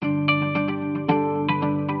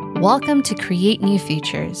Welcome to Create New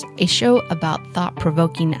Futures, a show about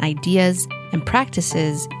thought-provoking ideas and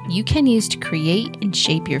practices you can use to create and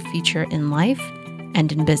shape your future in life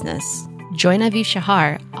and in business. Join Aviv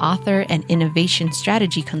Shahar, author and innovation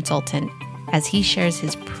strategy consultant, as he shares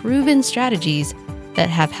his proven strategies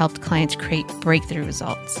that have helped clients create breakthrough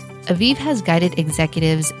results. Aviv has guided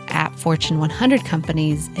executives at Fortune 100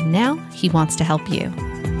 companies, and now he wants to help you.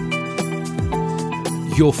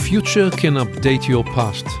 Your future can update your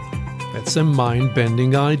past. That's a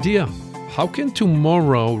mind-bending idea. How can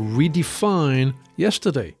tomorrow redefine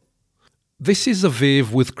yesterday? This is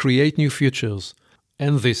Aviv with Create New Futures,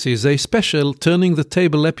 and this is a special Turning the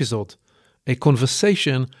Table episode, a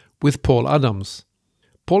conversation with Paul Adams.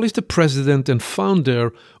 Paul is the president and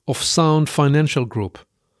founder of Sound Financial Group.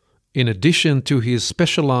 In addition to his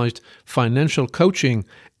specialized financial coaching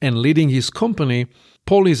and leading his company,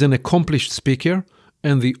 Paul is an accomplished speaker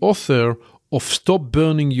and the author of Stop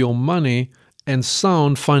Burning Your Money and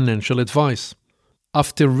Sound Financial Advice.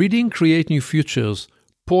 After reading Create New Futures,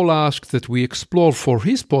 Paul asked that we explore for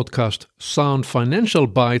his podcast, Sound Financial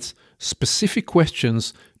Bites, specific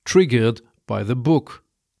questions triggered by the book.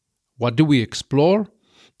 What do we explore?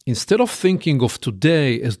 Instead of thinking of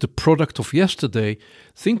today as the product of yesterday,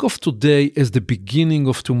 think of today as the beginning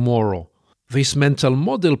of tomorrow. This mental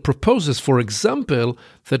model proposes, for example,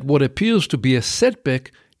 that what appears to be a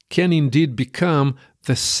setback can indeed become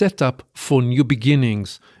the setup for new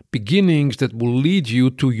beginnings, beginnings that will lead you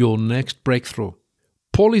to your next breakthrough.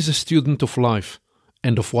 Paul is a student of life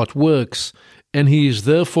and of what works, and he is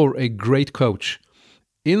therefore a great coach.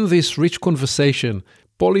 In this rich conversation,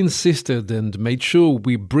 Paul insisted and made sure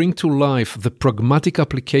we bring to life the pragmatic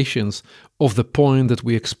applications of the point that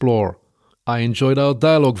we explore. I enjoyed our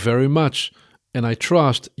dialogue very much, and I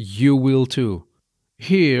trust you will too.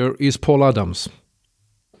 Here is Paul Adams.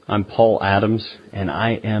 I'm Paul Adams, and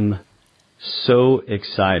I am so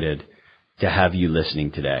excited to have you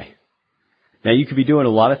listening today. Now, you could be doing a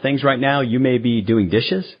lot of things right now. You may be doing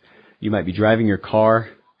dishes. You might be driving your car.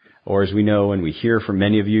 Or as we know and we hear from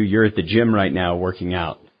many of you, you're at the gym right now working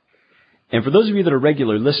out. And for those of you that are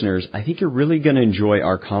regular listeners, I think you're really going to enjoy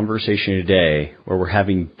our conversation today where we're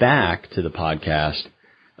having back to the podcast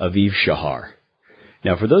Aviv Shahar.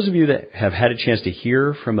 Now, for those of you that have had a chance to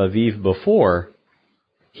hear from Aviv before,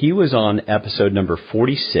 he was on episode number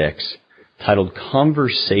 46, titled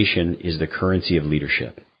Conversation is the Currency of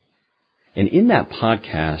Leadership. And in that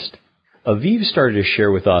podcast, Aviv started to share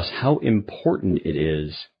with us how important it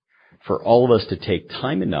is for all of us to take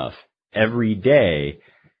time enough every day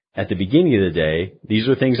at the beginning of the day. These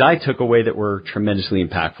are things I took away that were tremendously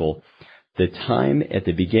impactful. The time at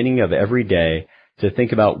the beginning of every day to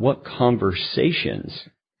think about what conversations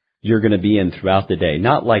you're going to be in throughout the day,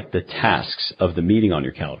 not like the tasks of the meeting on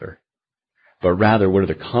your calendar, but rather what are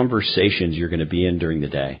the conversations you're going to be in during the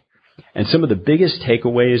day. And some of the biggest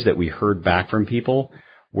takeaways that we heard back from people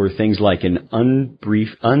were things like an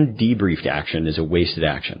undebriefed action is a wasted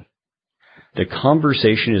action. The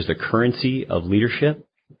conversation is the currency of leadership.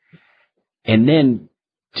 And then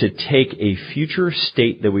to take a future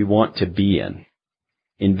state that we want to be in,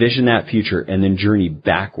 envision that future, and then journey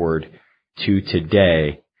backward to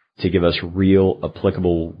today to give us real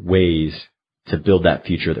applicable ways to build that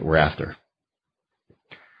future that we're after.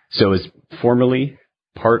 So as formerly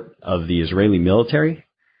part of the Israeli military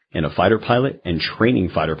and a fighter pilot and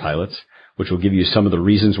training fighter pilots, which will give you some of the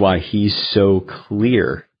reasons why he's so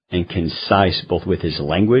clear and concise both with his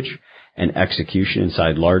language and execution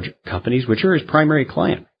inside large companies, which are his primary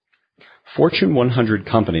client. Fortune 100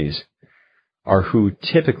 companies are who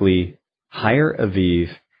typically hire Aviv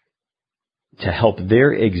to help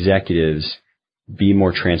their executives be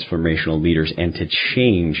more transformational leaders and to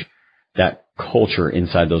change that culture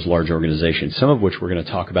inside those large organizations, some of which we're going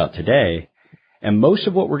to talk about today. And most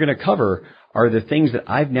of what we're going to cover are the things that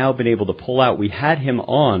I've now been able to pull out. We had him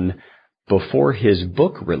on before his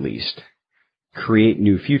book released, Create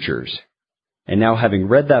New Futures. And now having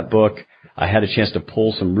read that book, I had a chance to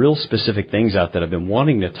pull some real specific things out that I've been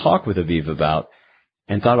wanting to talk with Aviv about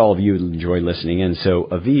and thought all of you would enjoy listening in. So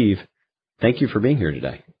Aviv, thank you for being here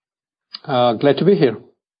today. Glad to be here.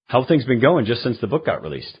 How have things been going just since the book got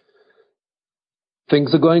released?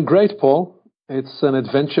 Things are going great, Paul. It's an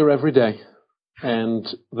adventure every day. And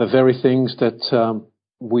the very things that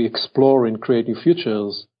we explore in Create New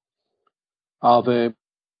Futures are the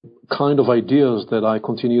kind of ideas that I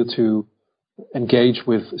continue to engage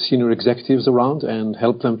with senior executives around and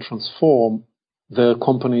help them transform their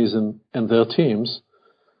companies and their teams.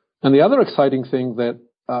 And the other exciting thing that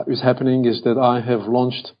is happening is that I have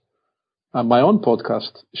launched my own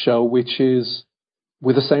podcast show, which is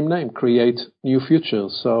with the same name, Create New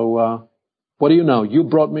Futures. So what do you know? You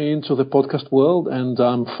brought me into the podcast world, and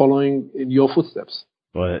I'm following in your footsteps.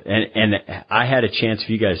 Well, and I had a chance, if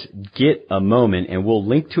you guys get a moment, and we'll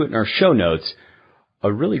link to it in our show notes.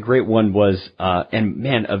 A really great one was, and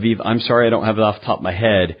man, Aviv, I'm sorry I don't have it off the top of my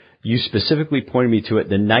head. You specifically pointed me to it,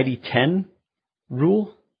 the 90-10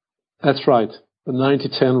 rule? That's right, the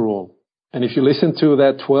 90-10 rule. And if you listen to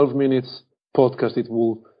that 12 minutes podcast, it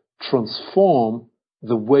will transform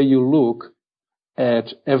the way you look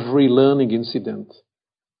at every learning incident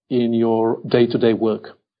in your day-to-day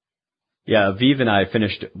work. Yeah, Aviv and I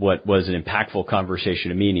finished what was an impactful conversation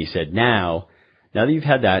to me, and he said, now that you've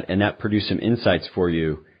had that and that produced some insights for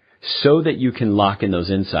you, so that you can lock in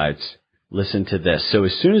those insights, listen to this. So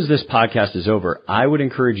as soon as this podcast is over, I would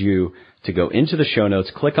encourage you to go into the show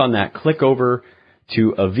notes, click on that, click over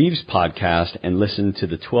to Aviv's podcast and listen to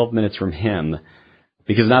the 12 minutes from him,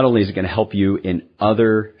 because not only is it going to help you in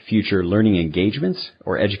other future learning engagements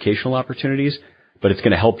or educational opportunities, but it's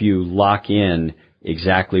going to help you lock in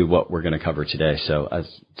exactly what we're going to cover today. So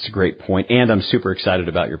it's a great point. And I'm super excited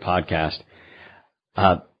about your podcast.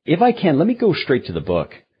 If I can, let me go straight to the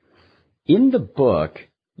book. In the book,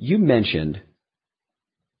 you mentioned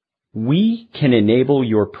we can enable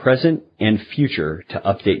your present and future to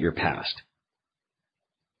update your past.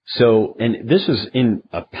 So, and this is in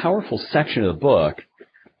a powerful section of the book,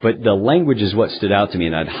 but the language is what stood out to me,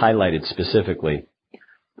 and I'd highlighted specifically.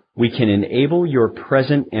 We can enable your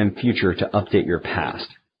present and future to update your past.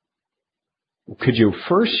 Could you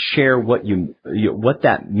first share what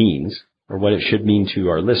that means, or what it should mean to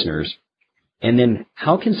our listeners? And then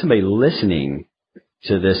how can somebody listening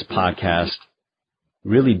to this podcast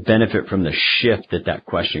really benefit from the shift that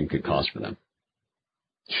question could cause for them?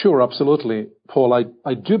 Sure, absolutely. Paul,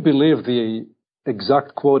 I do believe the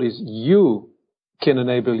exact quote is, you can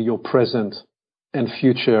enable your present and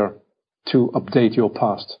future to update your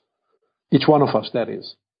past. Each one of us, that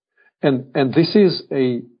is. And this is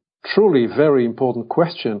a truly very important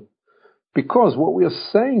question, because what we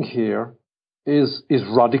are saying here is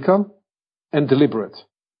radical and deliberate.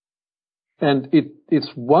 And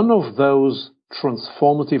it's one of those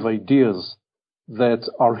transformative ideas that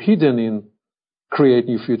are hidden in Create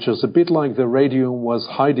New Futures, a bit like the radium was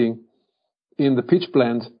hiding in the pitch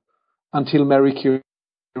blende until Marie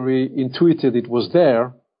Curie intuited it was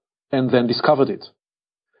there and then discovered it.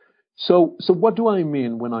 So what do I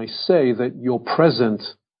mean when I say that your present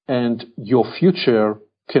and your future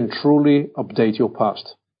can truly update your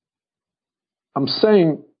past? I'm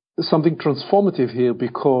saying something transformative here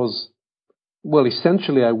because, well,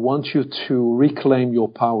 essentially I want you to reclaim your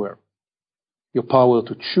power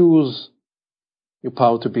to choose, your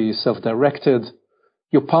power to be self-directed,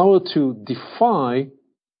 your power to defy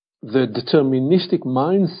the deterministic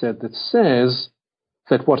mindset that says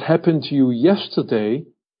that what happened to you yesterday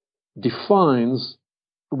defines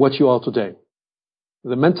what you are today.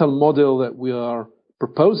 The mental model that we are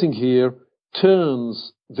proposing here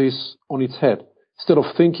turns this on its head. Instead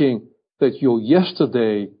of thinking that your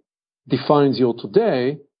yesterday defines your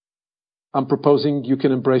today, I'm proposing you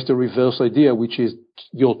can embrace the reverse idea, which is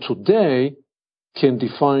your today can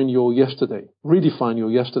define your yesterday, redefine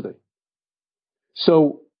your yesterday.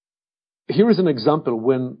 So here is an example.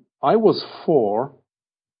 When I was 4,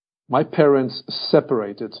 my parents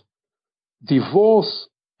separated. Divorce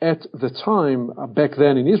at the time, back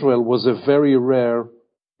then in Israel, was a very rare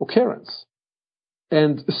occurrence.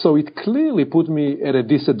 And so it clearly put me at a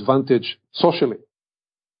disadvantage socially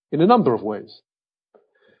in a number of ways.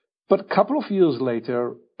 But a couple of years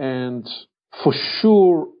later, and for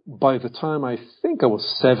sure by the time I think I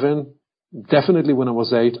was 7, definitely when I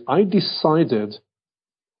was 8, I decided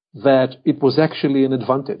that it was actually an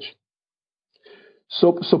advantage.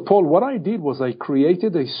 So Paul, what I did was I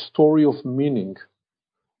created a story of meaning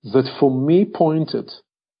that for me pointed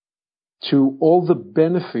to all the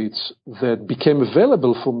benefits that became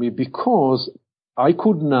available for me because I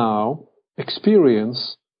could now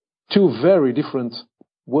experience 2 very different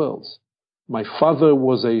worlds. My father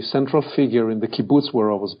was a central figure in the kibbutz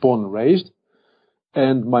where I was born and raised,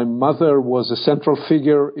 and my mother was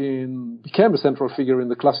became a central figure in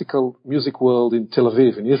the classical music world in Tel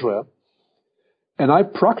Aviv, in Israel. And I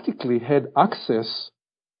practically had access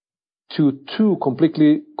to 2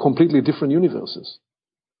 completely different universes.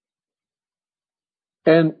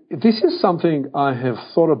 And this is something I have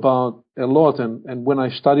thought about a lot. And when I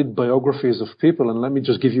studied biographies of people, and let me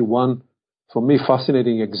just give you one, for me,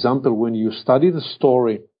 fascinating example. When you study the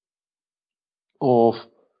story of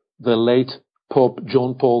the late Pope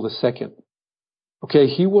John Paul II, okay,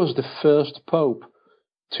 he was the first Pope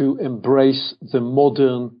to embrace the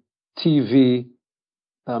modern TV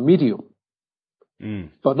medium.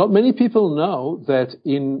 But not many people know that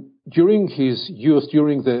during his youth,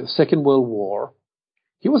 during the Second World War,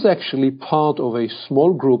 he was actually part of a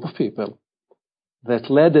small group of people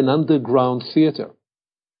that led an underground theater.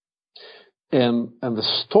 And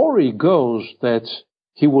the story goes that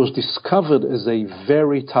he was discovered as a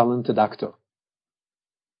very talented actor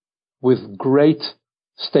with great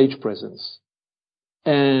stage presence.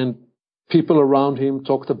 And people around him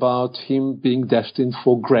talked about him being destined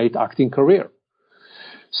for a great acting career.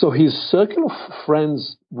 So his circle of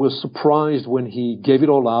friends were surprised when he gave it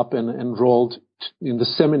all up and enrolled in the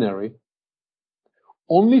seminary,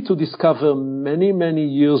 only to discover many, many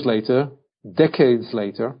years later, decades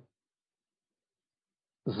later,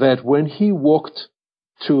 that when he walked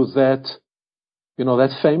to that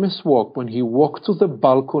famous walk, when he walked to the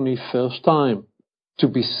balcony first time to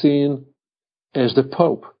be seen as the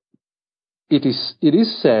Pope, it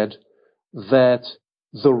is said that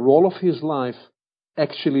the role of his life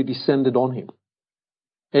actually descended on him.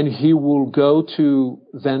 And he will go to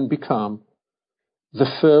then become the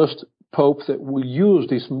first Pope that will use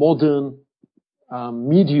this modern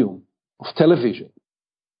medium of television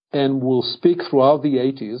and will speak throughout the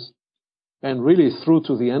 80s and really through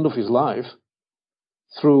to the end of his life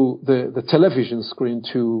through the television screen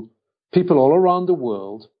to people all around the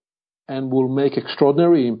world and will make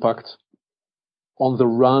extraordinary impact on the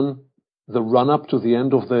run up to the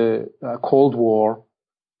end of the Cold War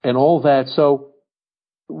and all that. So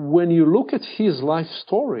when you look at his life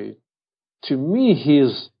story, to me,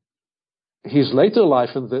 his later life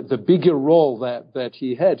and the bigger role that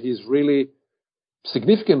he had, his really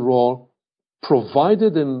significant role,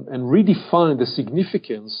 provided and redefined the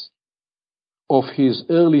significance of his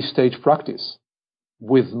early stage practice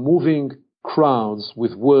with moving crowds,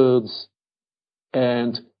 with words,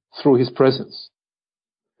 and through his presence.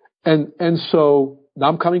 And so now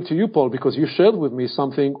I'm coming to you, Paul, because you shared with me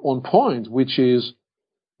something on point, which is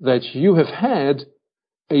that you have had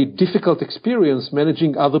a difficult experience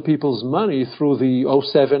managing other people's money through the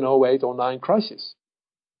 07, 08, 09 crisis.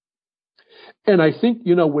 And I think,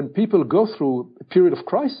 when people go through a period of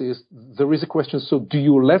crisis, there is a question, so do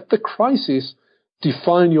you let the crisis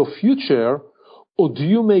define your future, or do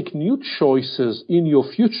you make new choices in your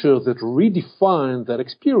future that redefine that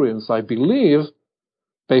experience? I believe,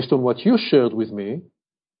 based on what you shared with me,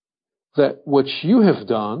 that what you have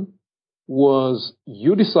done was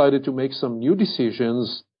you decided to make some new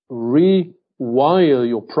decisions, rewire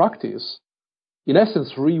your practice, in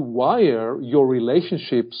essence, rewire your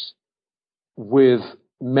relationships with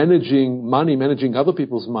managing money, managing other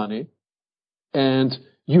people's money, and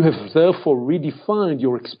you have therefore redefined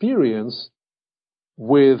your experience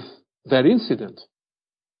with that incident.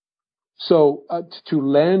 So to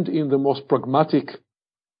land in the most pragmatic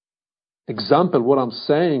example, what I'm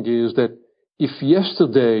saying is that if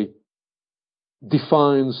yesterday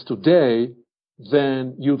defines today,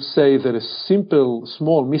 then you'd say that a simple,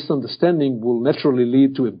 small misunderstanding will naturally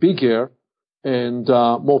lead to a bigger and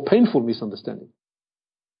more painful misunderstanding.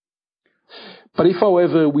 But if,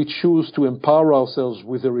 however, we choose to empower ourselves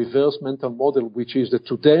with a reverse mental model, which is that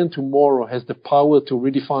today and tomorrow has the power to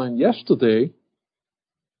redefine yesterday,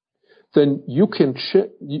 then you can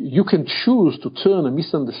choose to turn a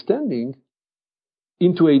misunderstanding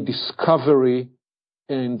into a discovery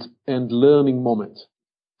and learning moment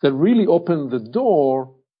that really open the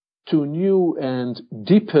door to new and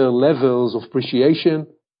deeper levels of appreciation,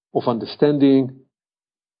 of understanding,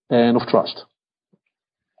 and of trust.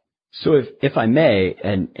 So if I may,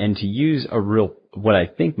 and to use what I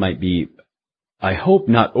think might be, I hope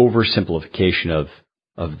not oversimplification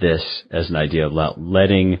of this as an idea of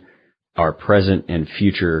letting our present and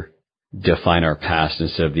future define our past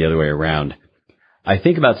instead of the other way around. I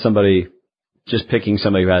think about just picking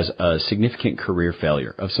somebody who has a significant career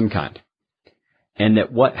failure of some kind. And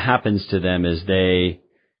that what happens to them is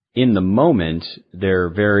in the moment, they're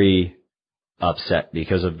very upset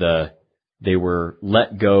because they were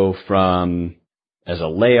let go from as a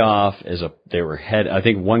layoff, I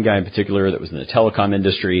think one guy in particular that was in the telecom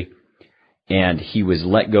industry, and he was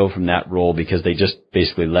let go from that role because they just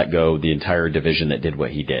basically let go the entire division that did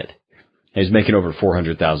what he did. He was making over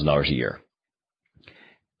 $400,000 a year.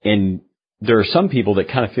 And there are some people that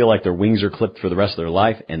kind of feel like their wings are clipped for the rest of their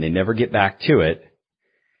life and they never get back to it.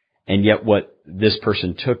 And yet what this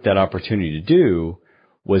person took that opportunity to do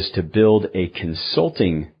was to build a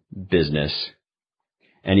consulting business,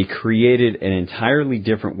 and he created an entirely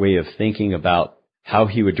different way of thinking about how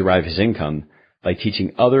he would derive his income by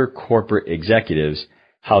teaching other corporate executives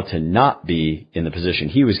how to not be in the position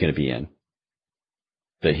he was going to be in,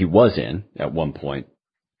 that he was in at one point,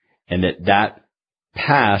 and that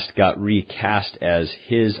past got recast as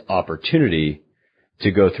his opportunity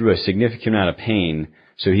to go through a significant amount of pain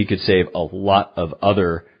so he could save a lot of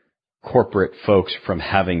other corporate folks from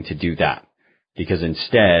having to do that. Because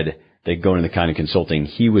instead, they go into the kind of consulting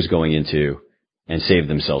he was going into and save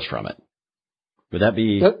themselves from it. Would that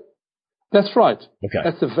be... That's right. Okay.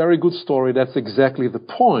 That's a very good story. That's exactly the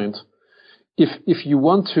point. If you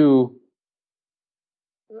want to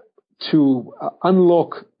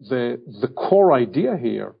unlock the core idea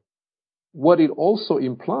here, what it also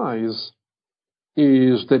implies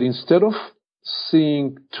is that instead of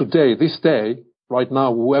seeing today, this day, right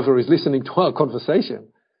now, whoever is listening to our conversation,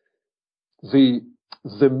 the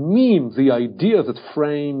meme, the idea that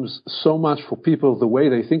frames so much for people the way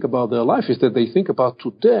they think about their life is that they think about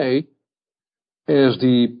today as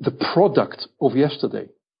the product of yesterday.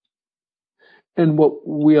 And what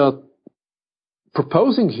we are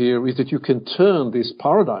proposing here is that you can turn this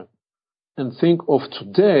paradigm and think of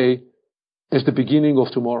today as the beginning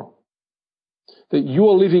of tomorrow. That you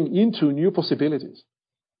are living into new possibilities.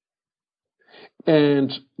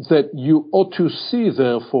 And that you ought to see,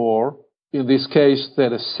 therefore, in this case,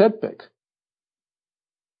 that a setback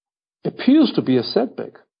appears to be a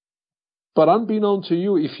setback. But unbeknown to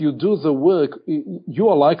you, if you do the work, you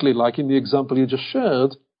are likely, like in the example you just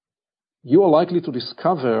shared, you are likely to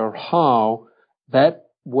discover how that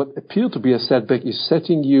what appeared to be a setback is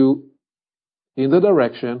setting you in the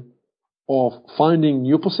direction of finding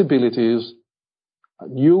new possibilities,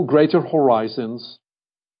 new greater horizons,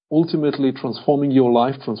 ultimately transforming your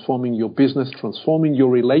life, transforming your business, transforming your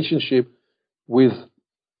relationship with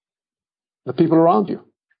the people around you.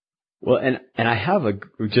 Well, and I have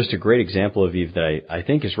just a great example of Eve that I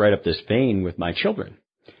think is right up this vein with my children,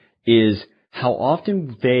 is how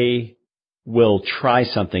often they will try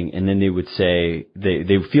something and then they would say,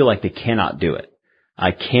 they feel like they cannot do it. I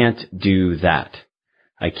can't do that.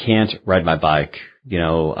 I can't ride my bike. You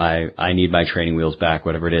know, I need my training wheels back,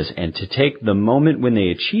 whatever it is. And to take the moment when they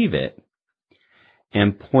achieve it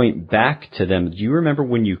and point back to them, do you remember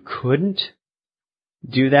when you couldn't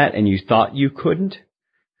do that and you thought you couldn't?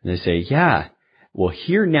 And they say, yeah, well,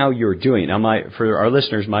 here now you're doing it. Now, for our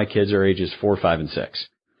listeners, my kids are ages 4, 5, and 6.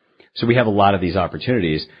 So we have a lot of these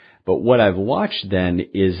opportunities. But what I've watched then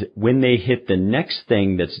is when they hit the next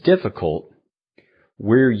thing that's difficult,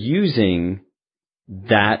 we're using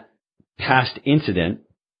that past incident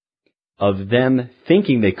of them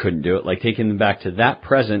thinking they couldn't do it, like taking them back to that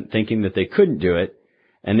present, thinking that they couldn't do it,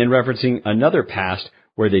 and then referencing another past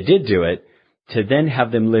where they did do it, to then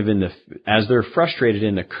have them live as they're frustrated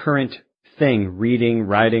in the current thing, reading,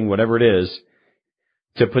 writing, whatever it is,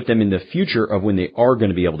 to put them in the future of when they are going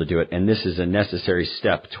to be able to do it. And this is a necessary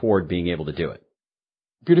step toward being able to do it.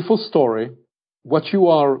 Beautiful story. What you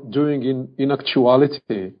are doing in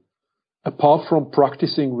actuality, apart from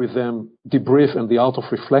practicing with them debrief and the art of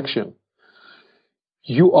reflection,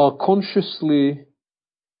 you are consciously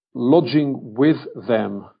lodging with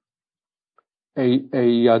them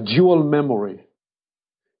a dual memory.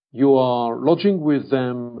 You are lodging with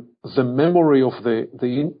them the memory of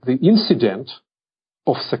the incident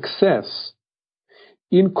of success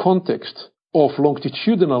in context of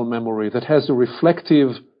longitudinal memory that has a reflective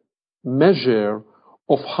measure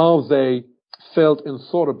of how they felt and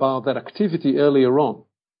thought about that activity earlier on.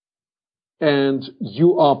 And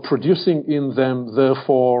you are producing in them,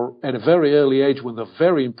 therefore, at a very early age when they're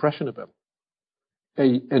very impressionable,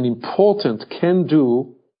 an important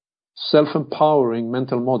can-do, self-empowering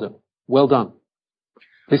mental model. Well done.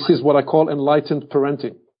 This is what I call enlightened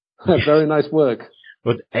parenting. Very nice work.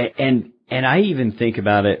 But and I even think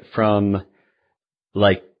about it from,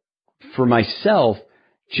 like, for myself,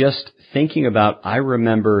 just thinking about, I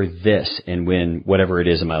remember this, and when whatever it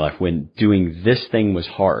is in my life, when doing this thing was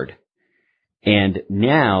hard, and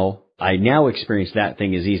I now experience that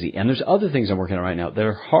thing as easy. And there's other things I'm working on right now that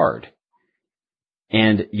are hard,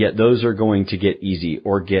 and yet those are going to get easy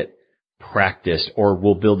or get practiced, or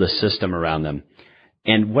we'll build a system around them.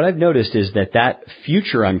 And what I've noticed is that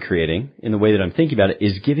future I'm creating, in the way that I'm thinking about it,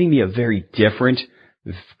 is giving me a very different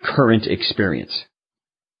current experience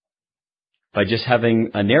by just having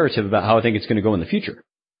a narrative about how I think it's going to go in the future.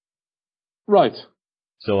 Right.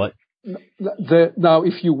 So now,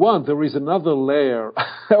 if you want, there is another layer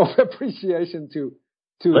of appreciation to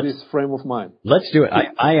this frame of mind. Let's do it.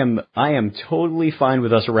 I am totally fine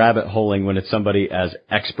with us rabbit holing when it's somebody as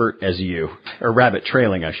expert as you, or rabbit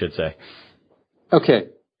trailing, I should say. Okay,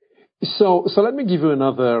 so let me give you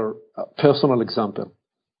another personal example.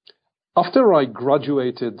 After I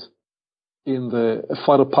graduated in the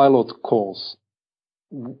fighter pilot course,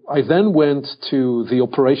 I then went to the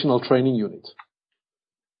operational training unit.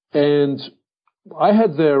 And I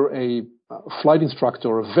had there a flight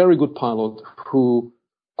instructor, a very good pilot, who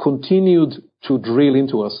continued to drill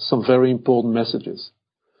into us some very important messages.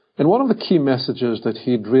 And one of the key messages that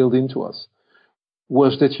he drilled into us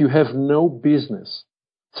was that you have no business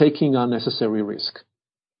taking unnecessary risk.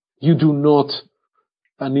 You do not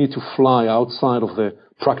need to fly outside of the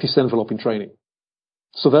practice envelope in training.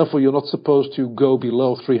 So therefore, you're not supposed to go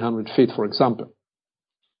below 300 feet, for example.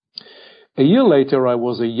 A year later, I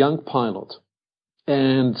was a young pilot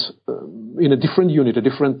and in a different unit, a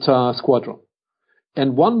different squadron.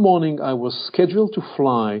 And one morning, I was scheduled to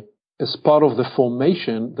fly as part of the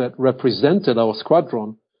formation that represented our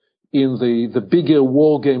squadron in the bigger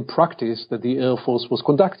war game practice that the Air Force was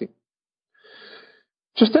conducting.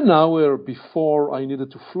 Just an hour before I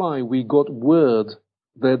needed to fly, we got word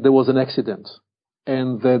that there was an accident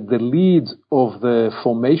and that the lead of the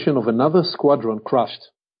formation of another squadron crashed.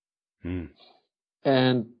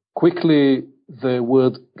 And quickly the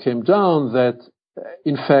word came down that,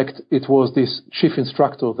 in fact, it was this chief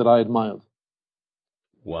instructor that I admired.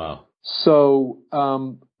 Wow. So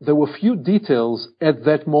there were few details at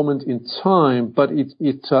that moment in time, but it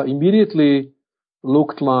immediately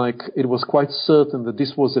looked like it was quite certain that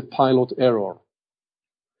this was a pilot error.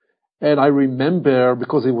 And I remember,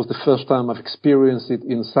 because it was the first time I've experienced it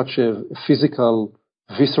in such a physical,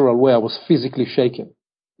 visceral way, I was physically shaken.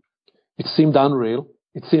 It seemed unreal.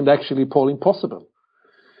 It seemed actually, Paul, impossible.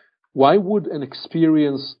 Why would an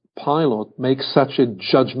experienced pilot make such a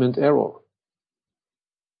judgment error?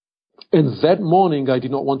 And that morning, I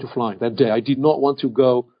did not want to fly. That day, I did not want to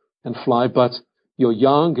go and fly, but you're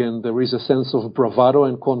young and there is a sense of bravado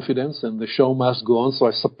and confidence and the show must go on. So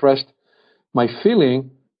I suppressed my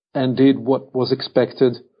feeling and did what was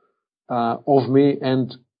expected of me.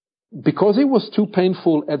 And because it was too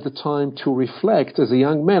painful at the time to reflect as a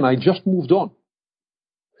young man, I just moved on.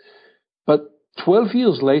 But 12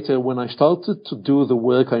 years later, when I started to do the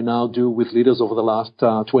work I now do with leaders over the last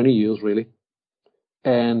 20 years, really,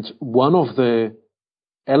 and one of the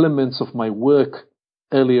elements of my work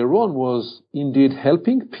earlier on was indeed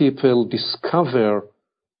helping people discover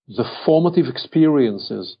the formative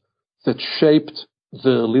experiences that shaped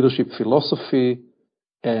their leadership philosophy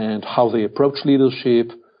and how they approach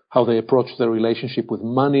leadership, how they approach their relationship with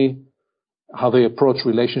money, how they approach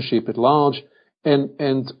relationship at large.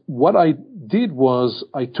 And what I did was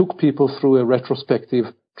I took people through a retrospective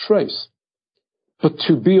trace. But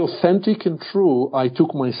to be authentic and true, I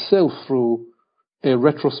took myself through a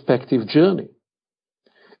retrospective journey.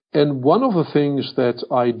 And one of the things that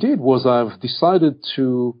I did was I've decided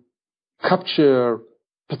to capture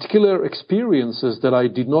particular experiences that I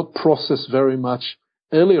did not process very much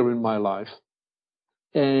earlier in my life.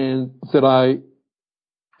 And that I,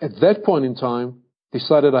 at that point in time,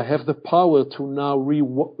 decided I have the power to now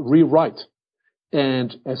rewrite.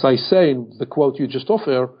 And as I say in the quote you just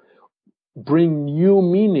offered, bring new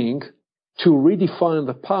meaning to redefine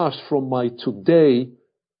the past from my today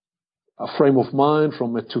frame of mind,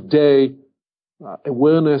 from a today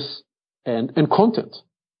awareness and content.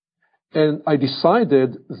 And I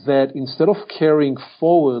decided that instead of carrying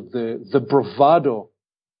forward the bravado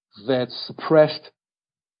that suppressed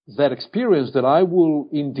that experience, that I will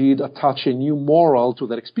indeed attach a new moral to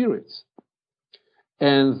that experience.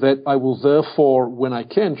 And that I will therefore, when I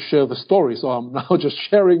can, share the story. So I'm now just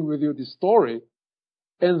sharing with you this story.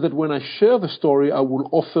 And that when I share the story, I will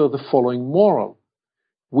offer the following moral,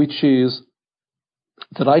 which is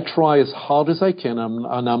that I try as hard as I can, and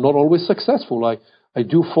I'm not always successful. I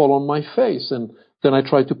do fall on my face, and then I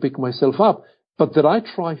try to pick myself up. But that I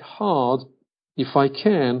try hard, if I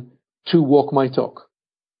can, to walk my talk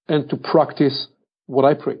and to practice what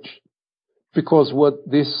I preach. Because what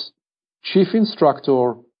this chief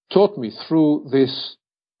instructor taught me through this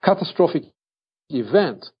catastrophic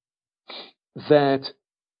event, that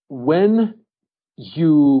when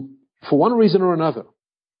you, for one reason or another,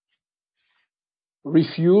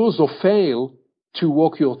 refuse or fail to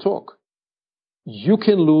walk your talk, you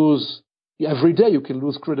can lose, every day you can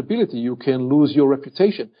lose credibility, you can lose your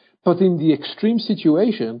reputation. But in the extreme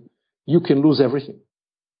situation, you can lose everything.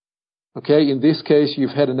 Okay, in this case,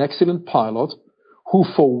 you've had an excellent pilot who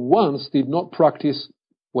for once did not practice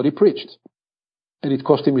what he preached. And it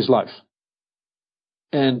cost him his life.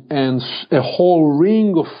 And a whole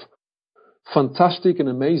ring of fantastic and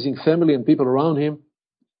amazing family and people around him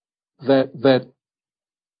that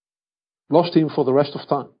lost him for the rest of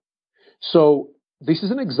time. So this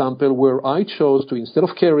is an example where I chose to, instead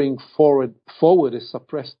of carrying forward a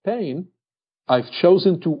suppressed pain, I've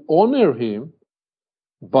chosen to honor him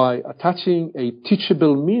by attaching a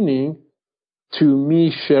teachable meaning to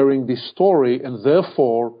me sharing this story, and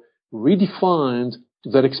therefore redefined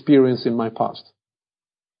that experience in my past.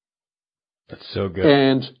 That's so good.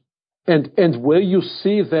 And where you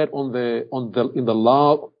see that on the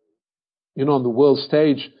world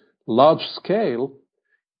stage, large scale,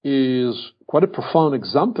 is quite a profound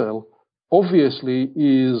example, obviously,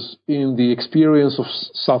 is in the experience of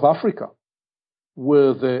South Africa,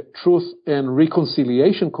 where the Truth and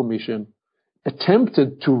Reconciliation Commission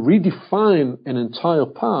attempted to redefine an entire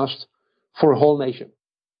past for a whole nation,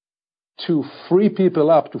 to free people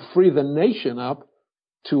up, to free the nation up,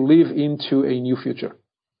 to live into a new future.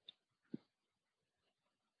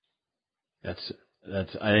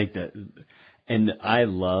 I think that, and I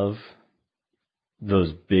love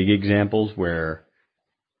those big examples where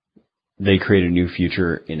they create a new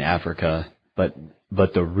future in Africa, but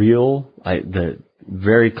the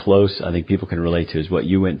very close, I think people can relate to, is what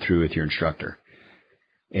you went through with your instructor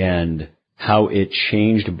and how it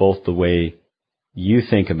changed both the way you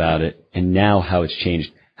think about it and now how it's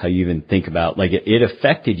changed how you even think about, like it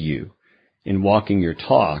affected you in walking your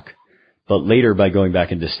talk, but later by going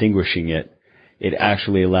back and distinguishing it, it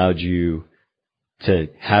actually allowed you to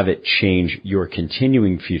have it change your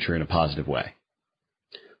continuing future in a positive way.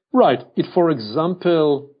 Right. It, for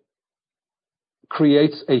example,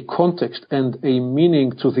 creates a context and a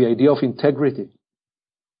meaning to the idea of integrity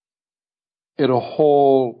in a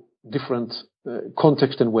whole different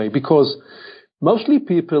context and way, because mostly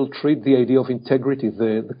people treat the idea of integrity,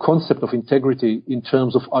 the concept of integrity, in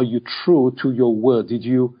terms of, are you true to your word?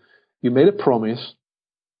 You made a promise.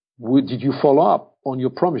 Did you follow up on your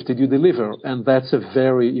promise? Did you deliver? And that's a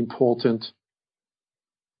very important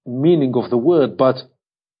meaning of the word. But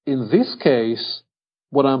in this case,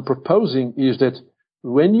 what I'm proposing is that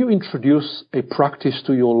when you introduce a practice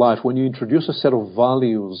to your life, when you introduce a set of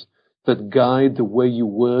values that guide the way you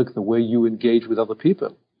work, the way you engage with other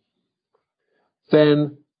people,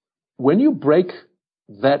 then when you break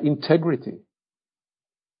that integrity,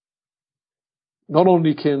 not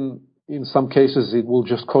only can, in some cases, it will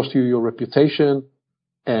just cost you your reputation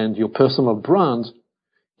and your personal brand,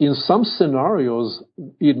 in some scenarios,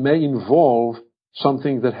 it may involve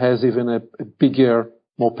something that has even a bigger,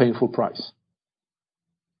 more painful price.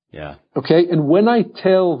 Yeah. Okay? And when I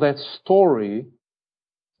tell that story,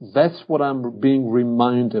 that's what I'm being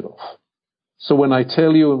reminded of. So when I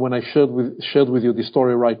tell you and when I shared with you the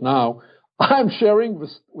story right now, I'm sharing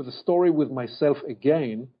with the story with myself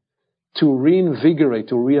again to reinvigorate,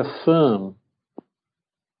 to reaffirm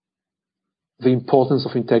the importance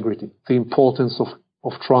of integrity, the importance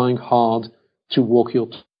of trying hard to walk your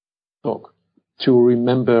talk, to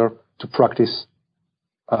remember to practice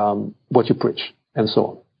what you preach, and so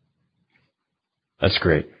on. That's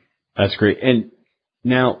great. That's great. And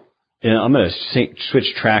now, I'm going to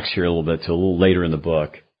switch tracks here a little bit to a little later in the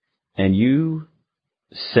book. And you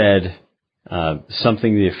said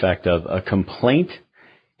something to the effect of, a complaint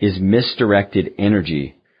is misdirected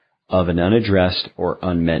energy of an unaddressed or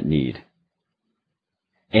unmet need.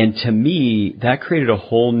 And to me, that created a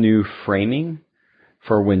whole new framing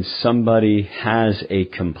for when somebody has a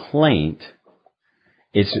complaint.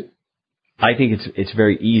 I think it's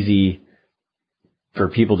very easy for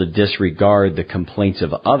people to disregard the complaints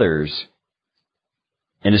of others.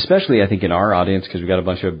 And especially, I think, in our audience, because we've got a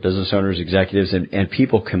bunch of business owners, executives, and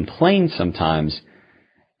people complain sometimes,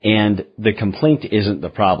 and the complaint isn't the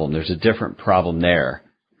problem. There's a different problem there.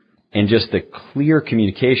 And just the clear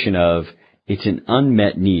communication of, it's an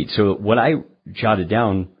unmet need. So what I jotted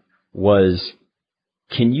down was,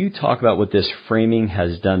 can you talk about what this framing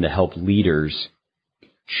has done to help leaders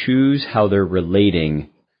choose how they're relating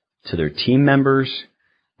to their team members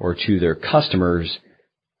or to their customers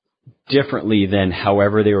differently than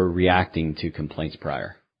however they were reacting to complaints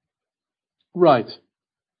prior? Right.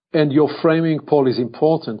 And your framing, Paul, is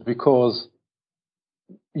important because,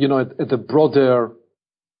 at the broader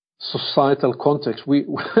societal context, we're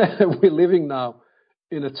living now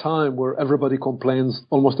in a time where everybody complains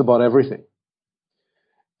almost about everything.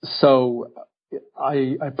 So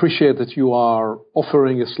I appreciate that you are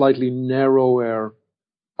offering a slightly narrower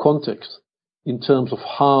context in terms of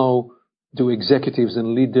how do executives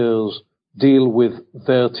and leaders deal with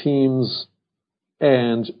their teams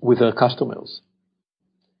and with their customers.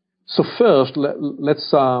 So first,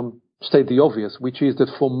 let's state the obvious, which is that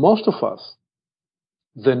for most of us,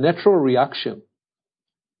 the natural reaction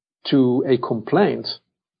to a complaint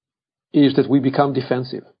is that we become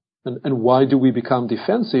defensive. And why do we become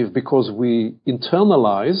defensive? Because we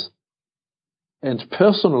internalize and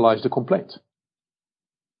personalize the complaint.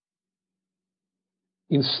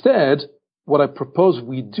 Instead, what I propose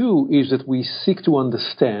we do is that we seek to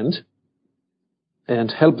understand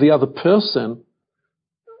and help the other person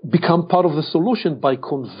become part of the solution by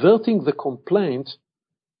converting the complaint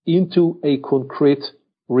into a concrete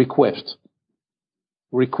request.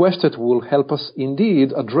 Request that will help us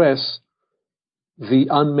indeed address the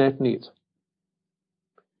unmet need.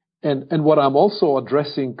 And what I'm also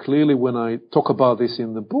addressing clearly when I talk about this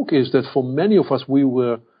in the book is that for many of us, we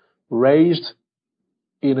were raised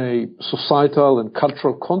in a societal and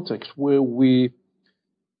cultural context where we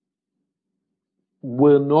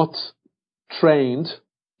were not trained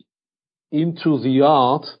into the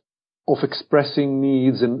art of expressing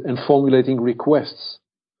needs and formulating requests.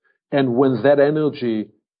 And when that energy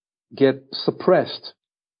gets suppressed,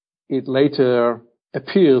 it later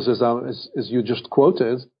appears, as you just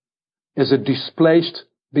quoted, as a displaced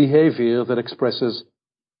behavior that expresses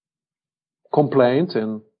complaint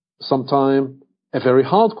and sometimes a very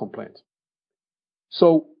hard complaint.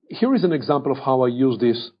 So here is an example of how I use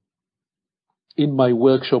this in my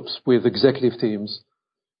workshops with executive teams,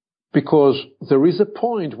 because there is a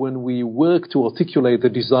point when we work to articulate the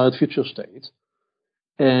desired future state.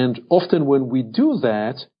 And often when we do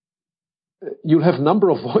that, you'll have a number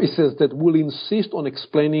of voices that will insist on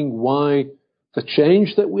explaining why the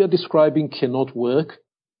change that we are describing cannot work.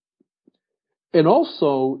 And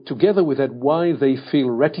also, together with that, why they feel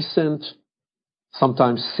reticent,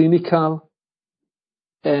 sometimes cynical,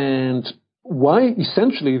 and why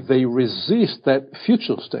essentially they resist that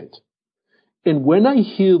future state. And when I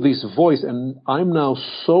hear this voice, and I'm now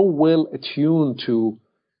so well attuned to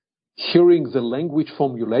hearing the language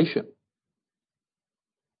formulation,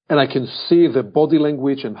 and I can see the body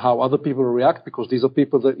language and how other people react, because these are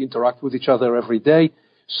people that interact with each other every day,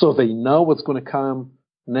 so they know what's going to come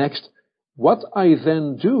next. What I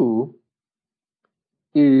then do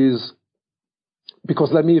is,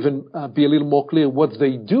 because let me even be a little more clear, what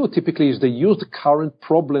they do typically is they use the current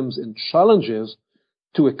problems and challenges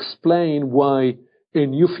to explain why a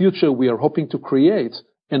new future we are hoping to create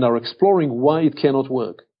and are exploring why it cannot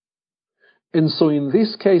work. And so in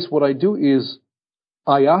this case, what I do is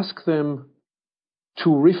I ask them to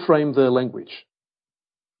reframe their language.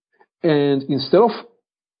 And instead of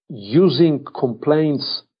using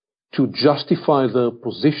complaints to justify their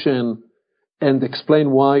position and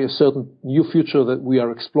explain why a certain new future that we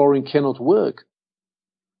are exploring cannot work,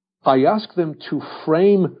 I ask them to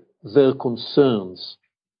frame their concerns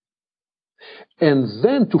and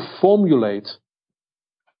then to formulate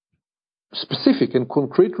specific and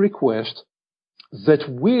concrete requests that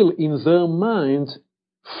will, in their mind,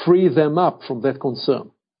 free them up from that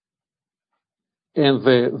concern. And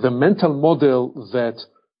the mental model that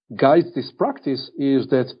guides this practice is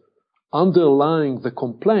that underlying the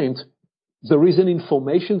complaint, there is an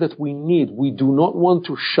information that we need. We do not want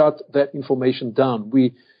to shut that information down.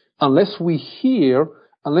 Unless we share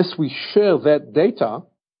that data,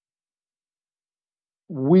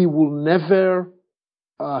 we will never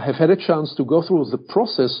have had a chance to go through the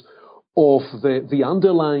process of the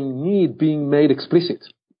underlying need being made explicit.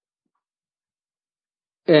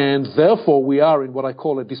 And therefore, we are in what I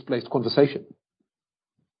call a displaced conversation.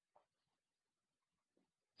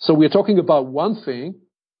 So we're talking about one thing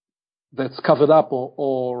that's covered up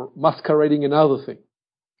or masquerading another thing.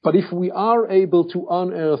 But if we are able to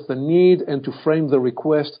unearth the need and to frame the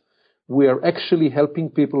request, we are actually helping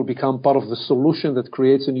people become part of the solution that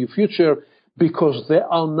creates a new future, because they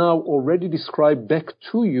are now already described back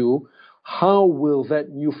to you. How will that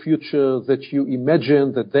new future that you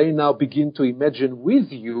imagine, that they now begin to imagine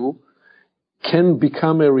with you, can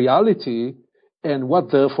become a reality? And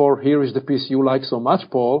what, therefore, here is the piece you like so much,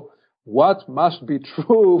 Paul, what must be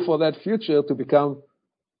true for that future to become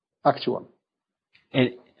actual?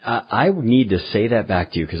 And I need to say that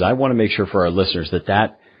back to you, because I want to make sure for our listeners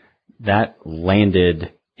that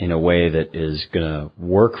landed in a way that is going to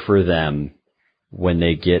work for them when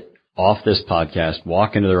they get off this podcast,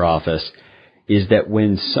 walk into their office, is that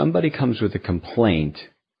when somebody comes with a complaint,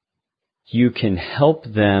 you can help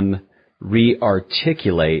them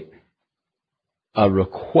re-articulate a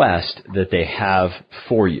request that they have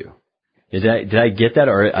for you. Did I get that?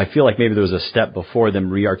 Or I feel like maybe there was a step before them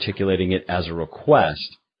re-articulating it as a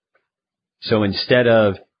request. So instead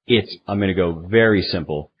of I'm going to go very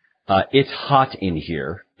simple. It's hot in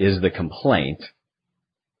here is the complaint,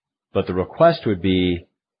 but the request would be,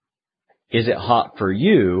 is it hot for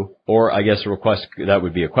you? Or I guess a request, that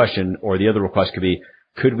would be a question, or the other request could be,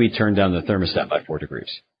 could we turn down the thermostat by 4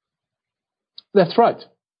 degrees? That's right.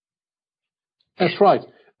 That's right.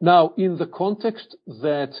 Now, in the context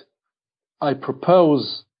that I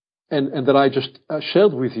propose and that I just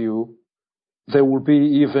shared with you, there will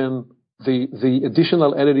be even the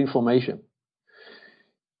additional added information.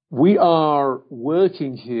 We are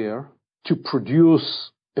working here to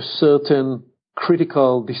produce a certain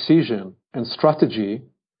critical decision and strategy,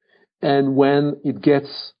 and when it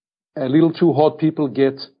gets a little too hot, people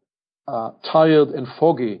get tired and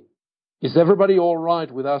foggy. Is everybody all right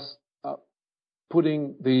with us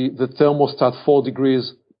putting the thermostat 4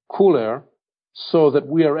 degrees cooler so that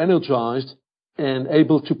we are energized and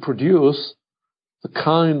able to produce the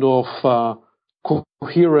kind of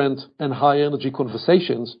coherent and high energy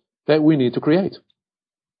conversations that we need to create?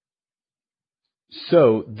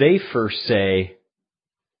 So they first say,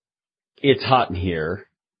 it's hot in here.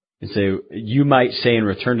 And so you might say in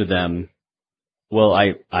return to them, well,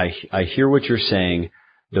 I hear what you're saying,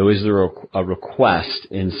 though is there a request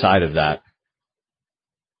inside of that?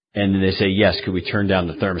 And then they say, yes, could we turn down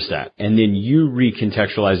the thermostat? And then you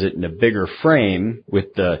recontextualize it in a bigger frame with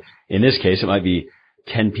in this case, it might be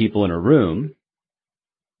 10 people in a room.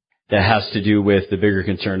 That has to do with the bigger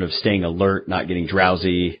concern of staying alert, not getting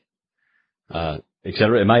drowsy, et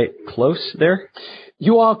cetera. Am I close there?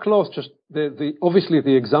 You are close. Just obviously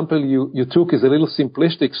the example you took is a little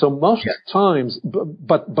simplistic. So most times,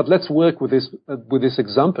 but let's work with this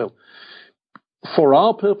example. For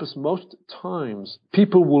our purpose, most times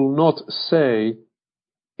people will not say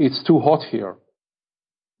it's too hot here,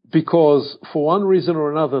 because for one reason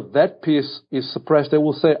or another that piece is suppressed. They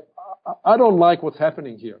will say, I don't like what's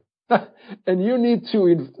happening here. And you need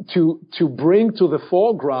to bring to the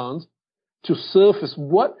foreground, to surface,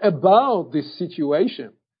 what about this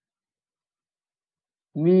situation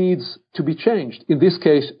needs to be changed. In this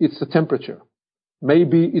case, it's the temperature.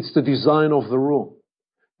 Maybe it's the design of the room.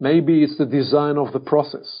 Maybe it's the design of the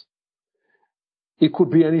process. It could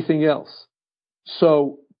be anything else.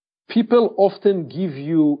 So people often give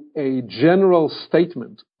you a general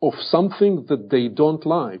statement of something that they don't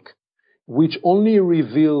like, which only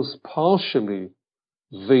reveals partially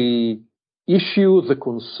the issue, the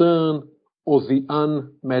concern, or the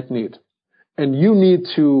unmet need. And you need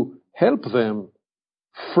to help them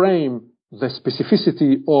frame the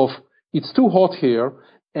specificity of, it's too hot here,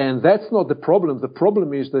 and that's not the problem. The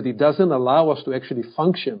problem is that it doesn't allow us to actually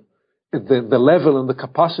function at the level and the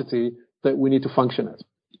capacity that we need to function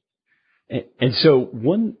at. And so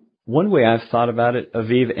one way I've thought about it,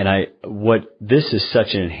 Aviv, and this is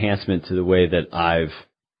such an enhancement to the way that I've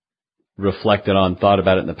reflected on, thought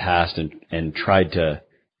about it in the past, and tried to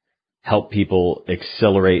help people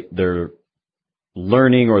accelerate their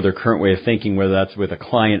learning or their current way of thinking, whether that's with a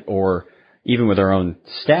client or even with our own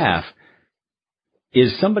staff,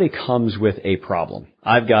 is somebody comes with a problem.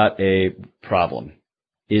 I've got a problem.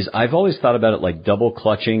 I've always thought about it like double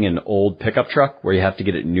clutching an old pickup truck, where you have to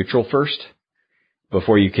get it neutral first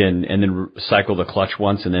before you can, and then cycle the clutch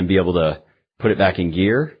once and then be able to put it back in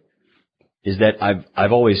gear. Is that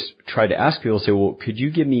I've always tried to ask people, say, well, could you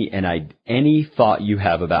give me any thought you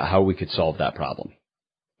have about how we could solve that problem?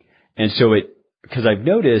 And so because I've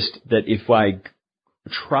noticed that if I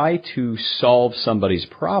try to solve somebody's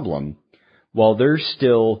problem while they're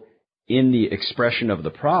still in the expression of the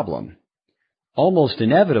problem, almost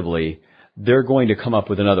inevitably, they're going to come up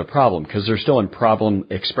with another problem because they're still in problem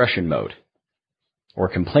expression mode or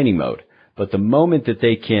complaining mode. But the moment that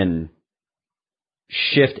they can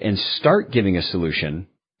shift and start giving a solution,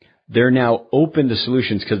 they're now open to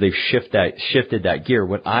solutions because they've shifted that gear.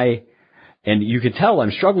 And you can tell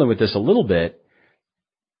I'm struggling with this a little bit,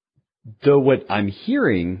 though what I'm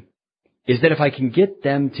hearing is that if I can get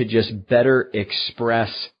them to just better express,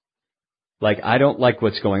 like, I don't like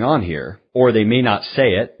what's going on here, or they may not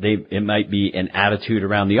say it, it might be an attitude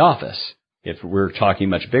around the office, if we're talking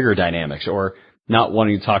much bigger dynamics, or not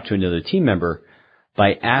wanting to talk to another team member,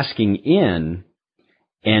 by asking in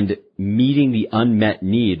and meeting the unmet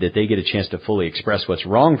need that they get a chance to fully express what's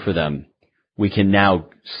wrong for them, we can now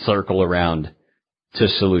circle around to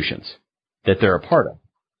solutions that they're a part of.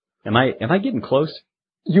 Am I getting close?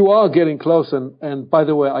 You are getting close, and by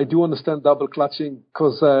the way, I do understand double clutching,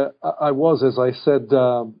 because I was, as I said,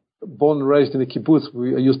 born and raised in a kibbutz.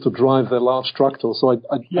 I used to drive a large tractor, so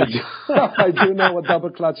I do know what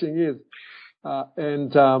double clutching is.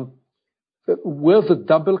 And where the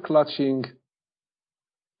double clutching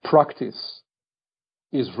practice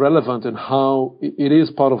is relevant and how it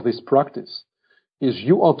is part of this practice is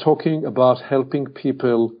you are talking about helping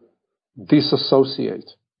people disassociate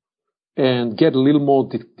and get a little more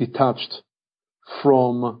detached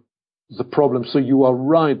from the problem. So you are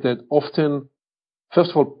right that often, first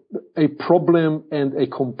of all, a problem and a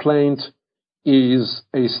complaint is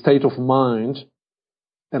a state of mind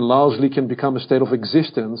and largely can become a state of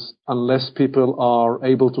existence unless people are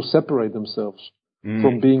able to separate themselves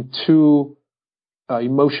from being too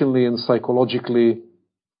emotionally and psychologically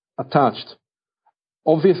attached.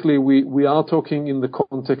 obviously, we are talking in the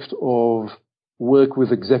context of work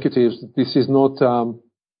with executives. This is not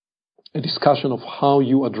a discussion of how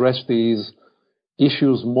you address these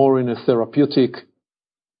issues more in a therapeutic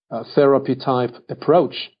therapy type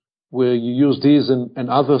approach where you use these and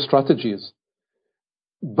other strategies.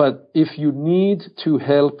 But if you need to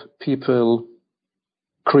help people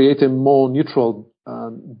create a more neutral,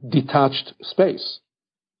 detached space,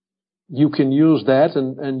 you can use that,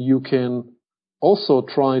 and you can also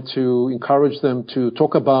try to encourage them to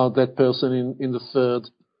talk about that person in the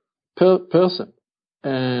third person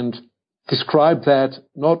and describe that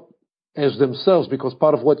not as themselves, because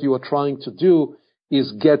part of what you are trying to do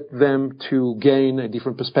is get them to gain a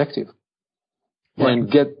different perspective, right,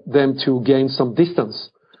 and get them to gain some distance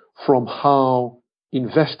from how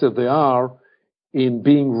invested they are in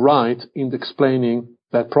being right in explaining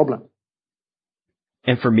that problem.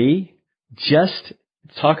 And for me, just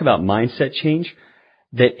talk about mindset change,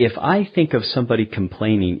 that if I think of somebody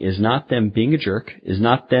complaining is not them being a jerk, is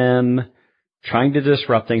not them trying to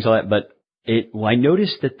disrupt things, all that, but I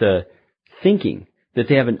notice that the thinking that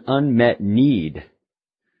they have an unmet need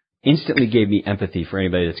instantly gave me empathy for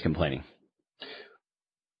anybody that's complaining.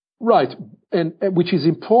 Right, and which is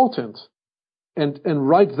important. And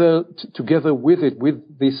right there together with it,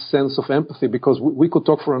 with this sense of empathy, because we could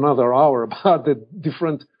talk for another hour about the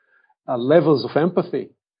different levels of empathy.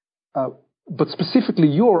 But specifically,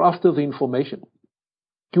 you're after the information.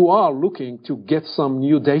 You are looking to get some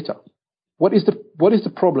new data. What is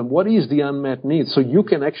the problem? What is the unmet need? So you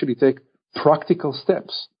can actually take practical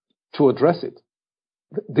steps to address it.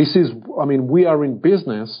 We are in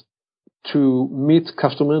business to meet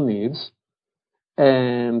customer needs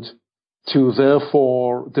and to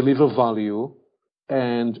therefore deliver value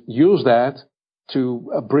and use that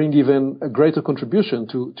to bring even a greater contribution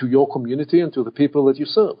to your community and to the people that you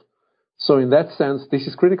serve. So in that sense, this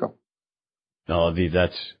is critical. No, Aviv,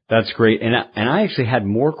 that's great. And I actually had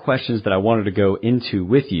more questions that I wanted to go into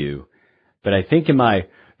with you, but I think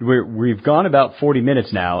we've gone about 40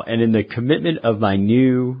 minutes now, and in the commitment of my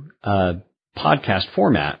new podcast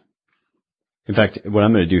format, in fact, what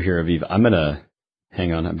I'm going to do here, Aviv,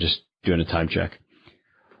 hang on, I'm just doing a time check.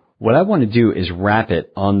 What I want to do is wrap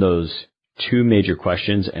it on those two major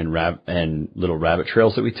questions and little rabbit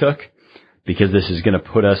trails that we took, because this is going to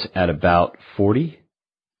put us at about 40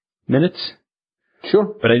 minutes.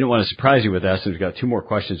 Sure. But I didn't want to surprise you with that, so we've got two more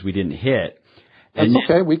questions we didn't hit. That's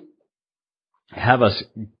okay. We have us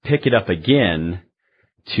pick it up again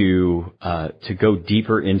to go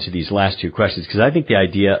deeper into these last two questions, because I think the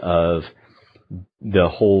idea of the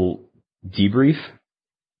whole debrief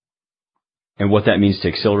and what that means to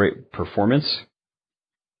accelerate performance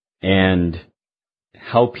and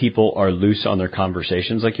how people are loose on their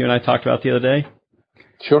conversations, like you and I talked about the other day.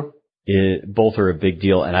 Sure. Both are a big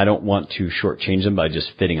deal, and I don't want to shortchange them by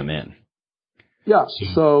just fitting them in. Yeah,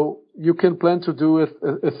 so you can plan to do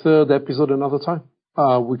a third episode another time.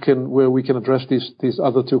 Where we can address these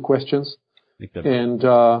other two questions, and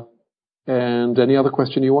any other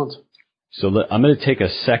question you want. So I'm going to take a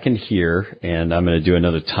second here, and I'm going to do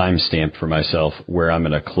another timestamp for myself where I'm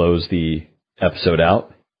going to close the episode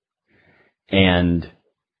out. And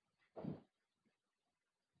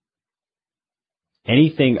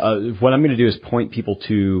anything, what I'm going to do is point people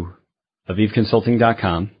to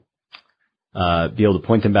avivconsulting.com, be able to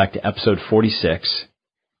point them back to episode 46,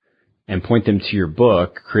 and point them to your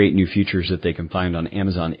book, Create New Futures, that they can find on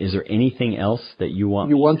Amazon. Is there anything else that you want?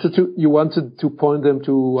 You wanted to point them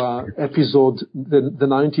to episode the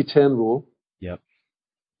 90-10 rule. Yep.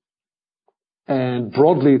 And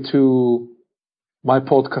broadly to my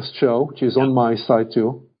podcast show, which is on my site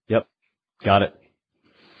too. Yep. Got it.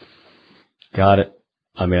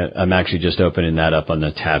 I'm actually just opening that up on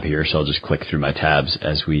the tab here, so I'll just click through my tabs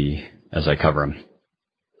as I cover them.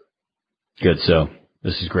 Good. So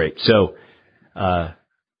this is great. So,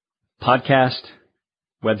 podcast,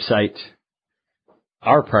 website,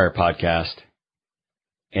 our prior podcast,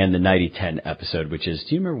 and the 90-10 episode, which is,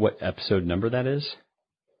 do you remember what episode number that is?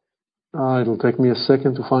 It'll take me a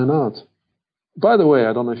second to find out. By the way,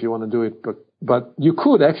 I don't know if you want to do it, but you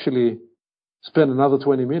could actually spend another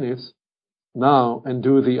 20 minutes now and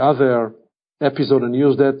do the other episode and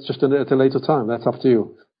use that just at a later time. That's up to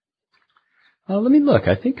you. Let me look.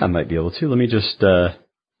 I think I might be able to. Let me just,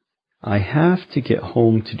 I have to get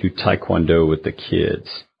home to do Taekwondo with the kids.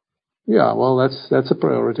 Yeah, well, that's a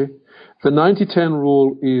priority. The 90-10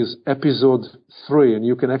 rule is episode 3, and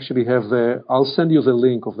you can actually have I'll send you the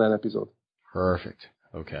link of that episode. Perfect.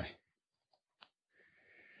 Okay.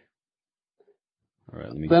 All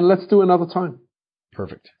right. Then let's do another time.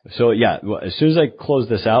 Perfect. So yeah, well, as soon as I close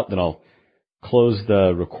this out, then I'll close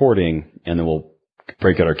the recording, and then we'll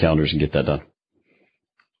break out our calendars and get that done.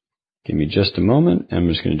 Give me just a moment. I'm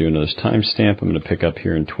just going to do another timestamp. I'm going to pick up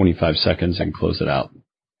here in 25 seconds and close it out.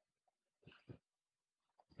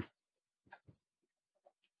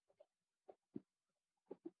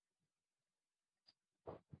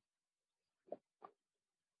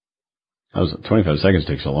 That was 25 seconds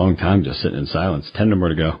takes a long time just sitting in silence. 10 more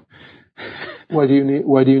to go. Why do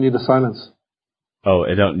you need the silence? Oh,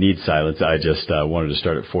 I don't need silence. I just wanted to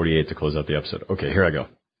start at 48 to close out the episode. Okay, here I go.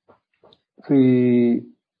 The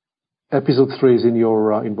episode 3 is in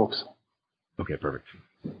your inbox. Okay, perfect.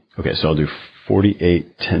 Okay, so I'll do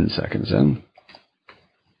 48, 10 seconds in.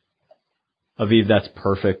 Aviv, that's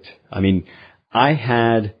perfect. I mean, I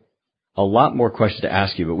had a lot more questions to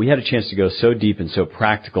ask you, but we had a chance to go so deep and so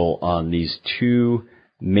practical on these two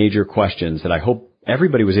major questions that I hope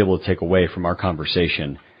everybody was able to take away from our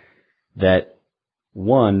conversation. That,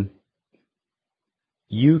 one,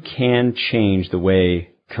 you can change the way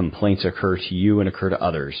complaints occur to you and occur to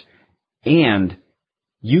others. And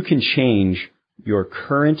you can change your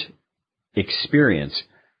current experience.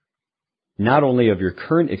 Not only of your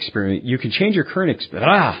current experience, you can change your current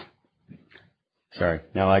experience. Sorry,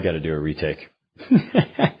 now I got to do a retake.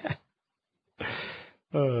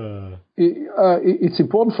 It's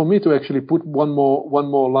important for me to actually put one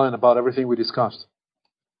more line about everything we discussed.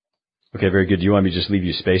 Okay, very good. Do you want me to just leave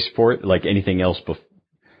you space for it? Like anything else?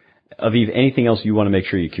 Aviv, anything else you want to make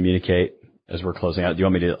sure you communicate as we're closing out? Do you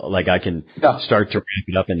want me to, like, I can start to wrap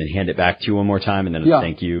it up and then hand it back to you one more time and then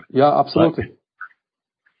thank you? Yeah, absolutely.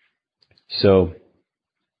 So,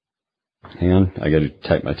 hang on. I got to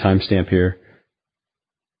type my timestamp here.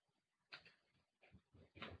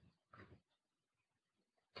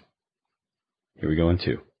 Here we go in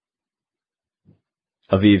 2.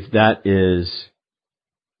 Aviv, that is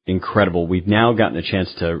incredible. We've now gotten a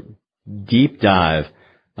chance to deep dive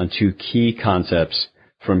on 2 key concepts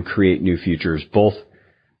from Create New Futures, both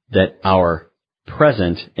that our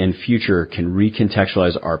present and future can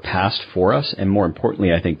recontextualize our past for us, and more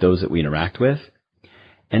importantly, I think those that we interact with.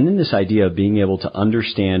 And then this idea of being able to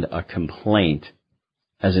understand a complaint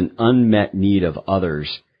as an unmet need of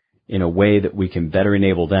others in a way that we can better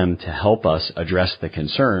enable them to help us address the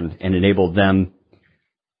concern and enable them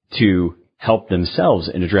to help themselves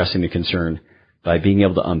in addressing the concern by being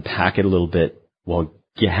able to unpack it a little bit while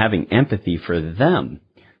having empathy for them,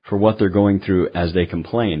 for what they're going through as they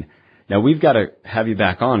complain. Now, we've got to have you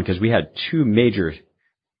back on because we had 2 major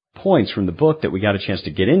points from the book that we got a chance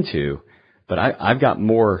to get into, but I've got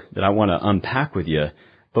more that I want to unpack with you.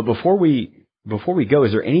 But before we go,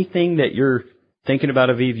 is there anything that you're thinking about,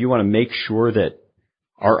 Aviv, you want to make sure that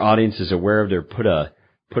our audience is aware of, to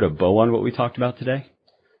put a bow on what we talked about today?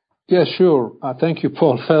 Yeah, sure. Thank you,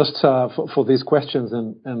 Paul, first for these questions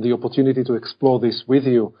and the opportunity to explore this with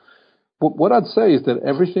you. What I'd say is that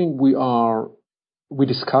everything we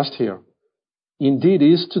discussed here indeed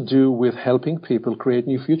is to do with helping people create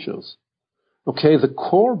new futures. Okay, the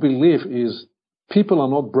core belief is people are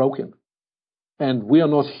not broken, and we are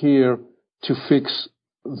not here to fix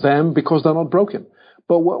them because they're not broken.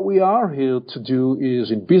 But what we are here to do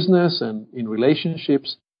is in business and in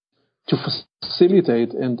relationships to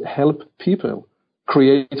facilitate and help people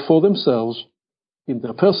create for themselves in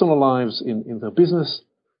their personal lives, in their business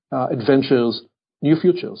adventures, new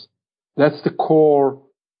futures. That's the core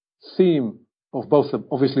theme of both,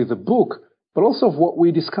 obviously, the book, but also of what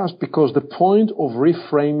we discussed, because the point of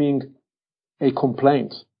reframing a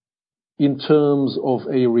complaint in terms of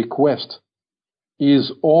a request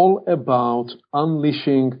is all about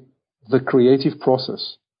unleashing the creative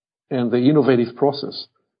process and the innovative process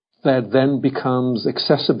that then becomes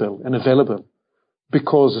accessible and available,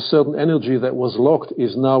 because a certain energy that was locked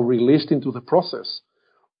is now released into the process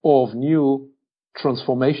of new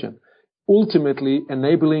transformation, ultimately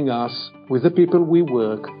enabling us, with the people we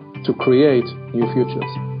work, to create new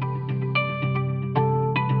futures.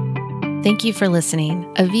 Thank you for listening.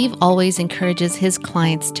 Aviv always encourages his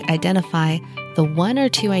clients to identify the 1 or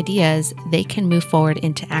 2 ideas they can move forward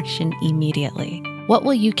into action immediately. What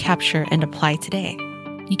will you capture and apply today?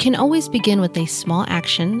 You can always begin with a small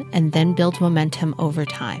action and then build momentum over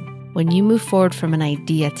time. When you move forward from an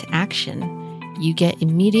idea to action, you get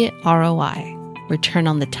immediate ROI, return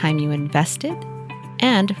on the time you invested,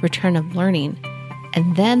 and return of learning.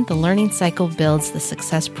 And then the learning cycle builds the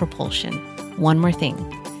success propulsion. One more thing.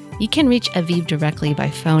 You can reach Aviv directly by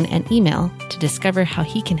phone and email to discover how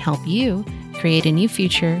he can help you create a new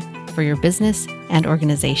future for your business and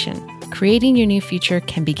organization. Creating your new future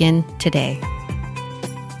can begin today.